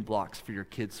building blocks for your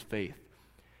kids' faith.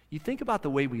 You think about the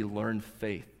way we learn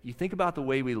faith. You think about the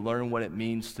way we learn what it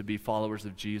means to be followers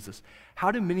of Jesus.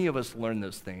 How do many of us learn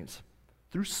those things?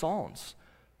 Through songs,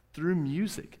 through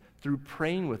music, through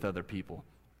praying with other people.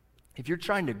 If you're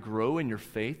trying to grow in your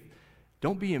faith,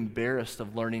 don't be embarrassed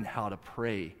of learning how to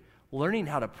pray. Learning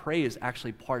how to pray is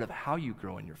actually part of how you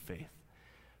grow in your faith.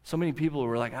 So many people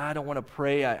were like, I don't want to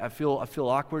pray. I feel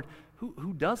awkward.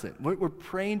 Who doesn't? We're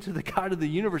praying to the God of the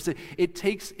universe. It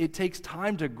takes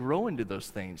time to grow into those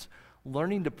things.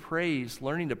 Learning to praise,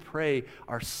 learning to pray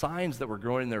are signs that we're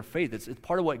growing in their faith. It's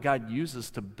part of what God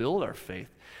uses to build our faith.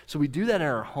 So we do that in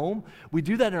our home. We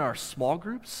do that in our small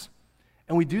groups.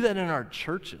 And we do that in our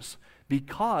churches.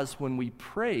 Because when we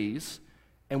praise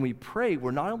and we pray,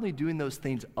 we're not only doing those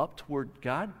things up toward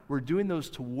God, we're doing those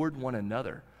toward one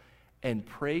another. And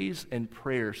praise and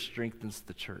prayer strengthens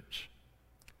the church.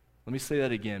 Let me say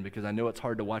that again because I know it's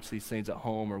hard to watch these things at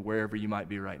home or wherever you might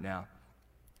be right now.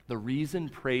 The reason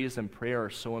praise and prayer are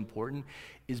so important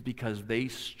is because they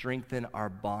strengthen our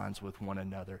bonds with one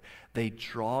another. They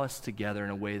draw us together in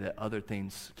a way that other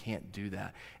things can't do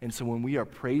that. And so when we are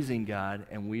praising God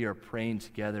and we are praying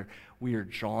together, we are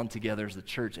drawn together as a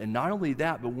church. And not only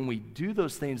that, but when we do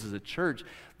those things as a church,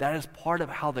 that is part of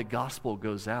how the gospel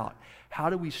goes out. How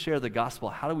do we share the gospel?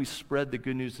 How do we spread the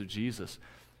good news of Jesus?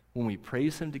 When we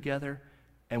praise Him together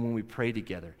and when we pray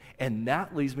together. And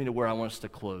that leads me to where I want us to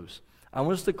close. I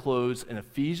want us to close in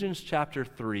Ephesians chapter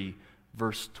 3,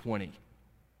 verse 20.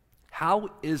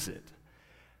 How is it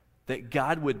that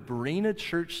God would bring a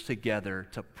church together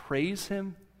to praise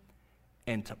Him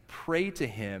and to pray to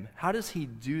Him? How does He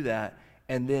do that?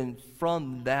 And then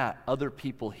from that, other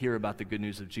people hear about the good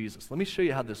news of Jesus. Let me show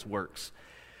you how this works.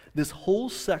 This whole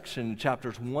section,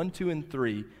 chapters 1, 2, and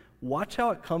 3, watch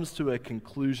how it comes to a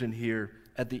conclusion here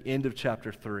at the end of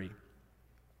chapter 3.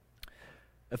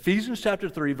 Ephesians chapter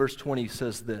 3, verse 20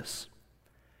 says this,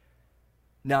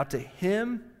 Now to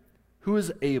Him who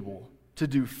is able to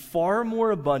do far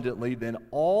more abundantly than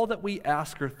all that we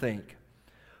ask or think,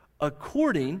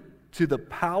 according to the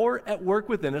power at work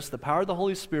within us, the power of the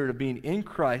Holy Spirit of being in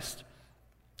Christ,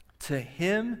 to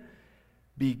Him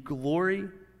be glory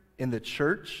in the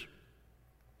church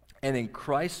and in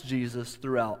Christ Jesus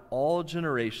throughout all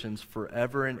generations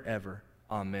forever and ever.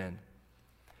 Amen.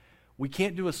 We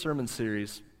can't do a sermon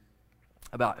series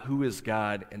about who is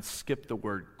God and skip the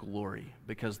word glory,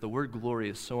 because the word glory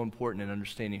is so important in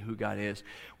understanding who God is.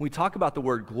 When we talk about the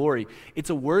word glory, it's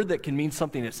a word that can mean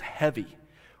something that's heavy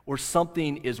or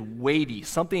something is weighty,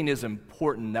 something is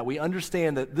important, that we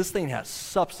understand that this thing has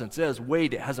substance, it has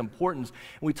weight, it has importance.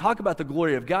 When we talk about the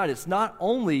glory of God, it's not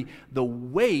only the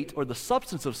weight or the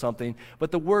substance of something,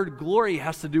 but the word glory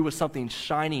has to do with something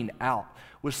shining out,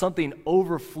 with something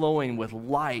overflowing with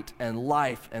light and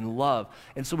life and love.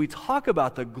 And so we talk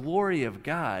about the glory of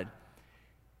God.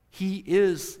 He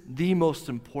is the most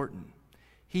important.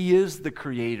 He is the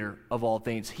creator of all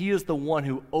things. He is the one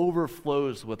who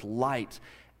overflows with light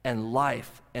and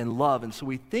life and love. And so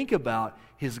we think about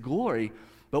His glory,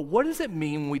 but what does it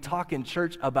mean when we talk in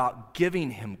church about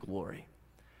giving Him glory?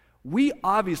 We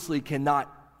obviously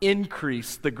cannot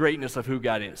increase the greatness of who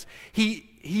God is. He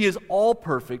is all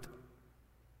perfect,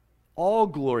 all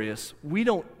glorious. We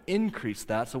don't increase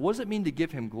that. So what does it mean to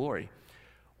give Him glory?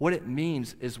 What it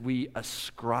means is we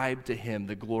ascribe to him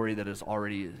the glory that is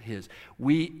already his.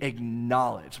 We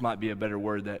acknowledge, might be a better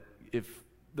word, that if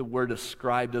the word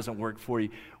ascribe doesn't work for you,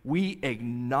 we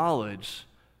acknowledge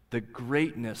the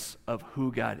greatness of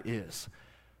who God is.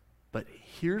 But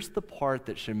here's the part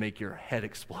that should make your head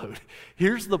explode.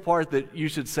 Here's the part that you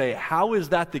should say, how is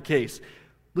that the case?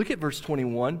 Look at verse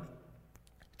 21.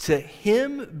 To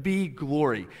him be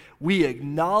glory. We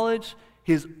acknowledge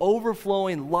his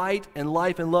overflowing light and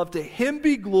life and love. To him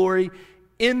be glory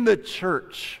in the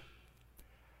church.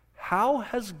 How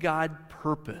has God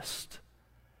purposed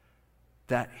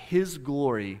that his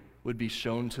glory would be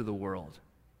shown to the world?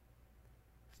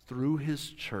 Through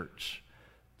his church,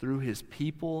 through his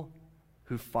people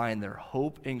who find their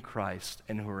hope in Christ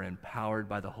and who are empowered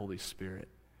by the Holy Spirit.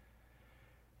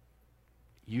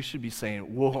 You should be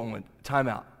saying, whoa, time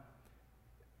out.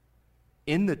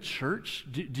 In the church,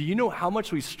 do you know how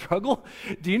much we struggle?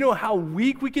 Do you know how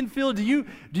weak we can feel? Do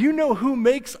you know who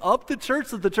makes up the church?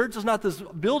 That the church is not this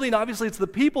building, obviously it's the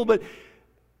people, but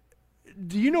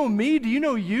do you know me? Do you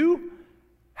know you?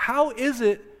 How is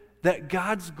it that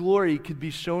God's glory could be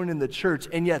shown in the church?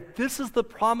 And yet this is the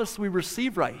promise we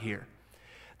receive right here.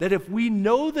 That if we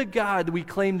know the God we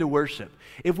claim to worship,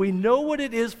 if we know what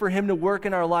it is for him to work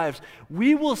in our lives,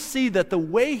 we will see that the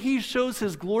way he shows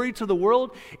his glory to the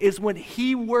world is when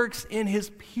he works in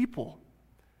his people.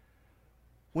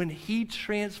 When he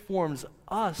transforms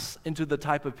us into the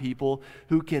type of people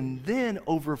who can then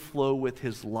overflow with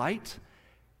his light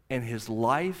and his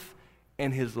life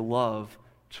and his love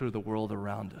to the world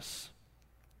around us.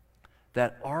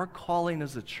 That our calling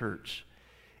as a church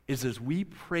is as we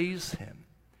praise him,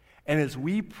 and as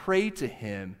we pray to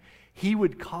him, he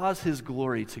would cause his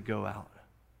glory to go out.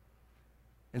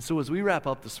 And so as we wrap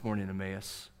up this morning,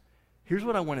 Emmaus, here's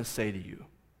what I want to say to you.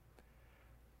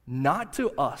 Not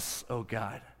to us, oh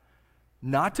God,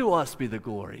 not to us be the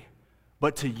glory,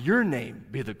 but to your name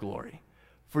be the glory,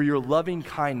 for your loving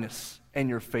kindness and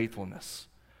your faithfulness.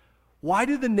 Why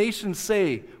do the nations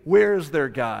say, where is their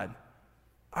God?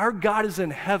 Our God is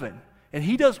in heaven, and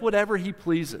he does whatever he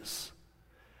pleases.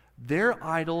 Their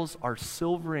idols are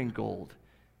silver and gold,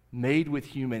 made with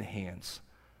human hands.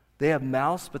 They have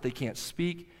mouths, but they can't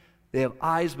speak. They have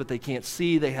eyes, but they can't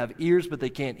see. They have ears, but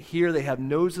they can't hear. They have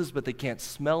noses, but they can't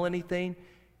smell anything.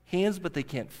 Hands, but they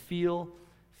can't feel.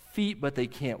 Feet, but they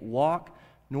can't walk.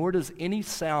 Nor does any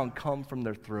sound come from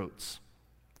their throats.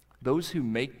 Those who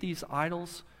make these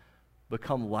idols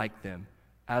become like them,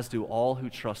 as do all who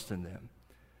trust in them.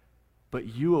 But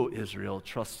you, O Israel,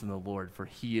 trust in the Lord, for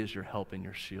he is your help and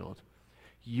your shield.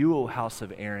 You, O house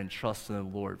of Aaron, trust in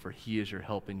the Lord, for he is your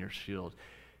help and your shield.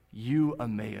 You,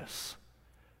 Emmaus,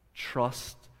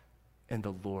 trust in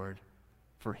the Lord,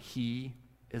 for he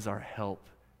is our help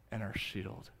and our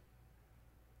shield.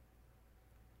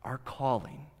 Our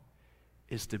calling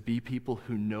is to be people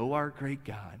who know our great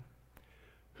God,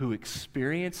 who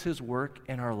experience his work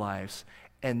in our lives,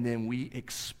 and then we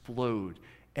explode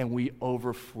and we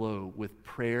overflow with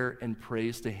prayer and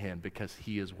praise to him because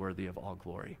he is worthy of all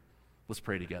glory. Let's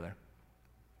pray together.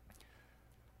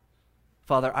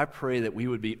 Father, I pray that we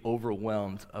would be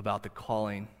overwhelmed about the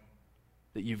calling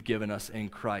that you've given us in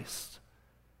Christ.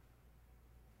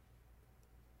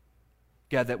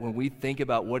 God, that when we think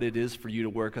about what it is for you to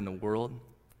work in the world,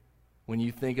 when we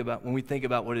think about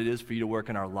what it is for you to work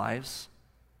in our lives,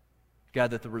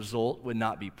 God, that the result would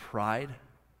not be pride.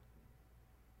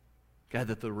 God,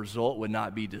 that the result would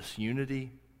not be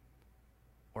disunity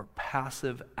or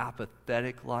passive,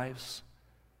 apathetic lives.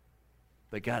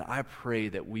 But God, I pray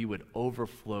that we would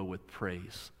overflow with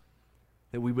praise,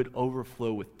 that we would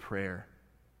overflow with prayer.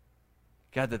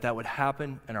 God, that would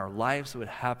happen in our lives, it would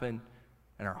happen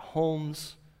in our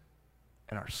homes,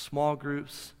 in our small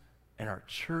groups, in our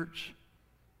church,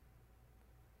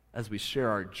 as we share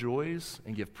our joys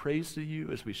and give praise to you,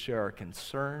 as we share our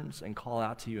concerns and call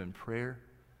out to you in prayer.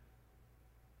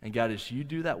 And God, as you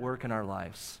do that work in our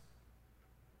lives,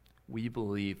 we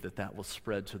believe that that will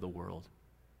spread to the world.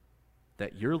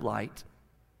 That your light,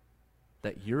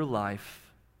 that your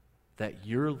life, that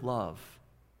your love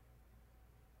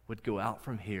would go out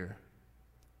from here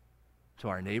to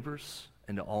our neighbors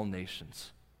and to all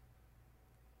nations.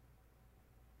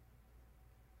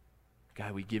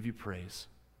 God, we give you praise,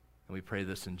 and we pray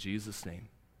this in Jesus' name.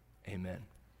 Amen.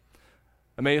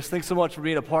 Emmaus, thanks so much for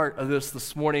being a part of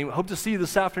this morning. Hope to see you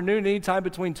this afternoon, anytime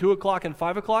between 2 o'clock and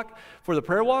 5 o'clock for the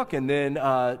prayer walk. And then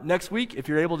next week, if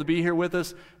you're able to be here with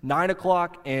us, 9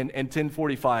 o'clock and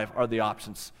 10:45 are the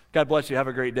options. God bless you. Have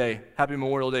a great day. Happy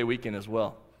Memorial Day weekend as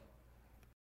well.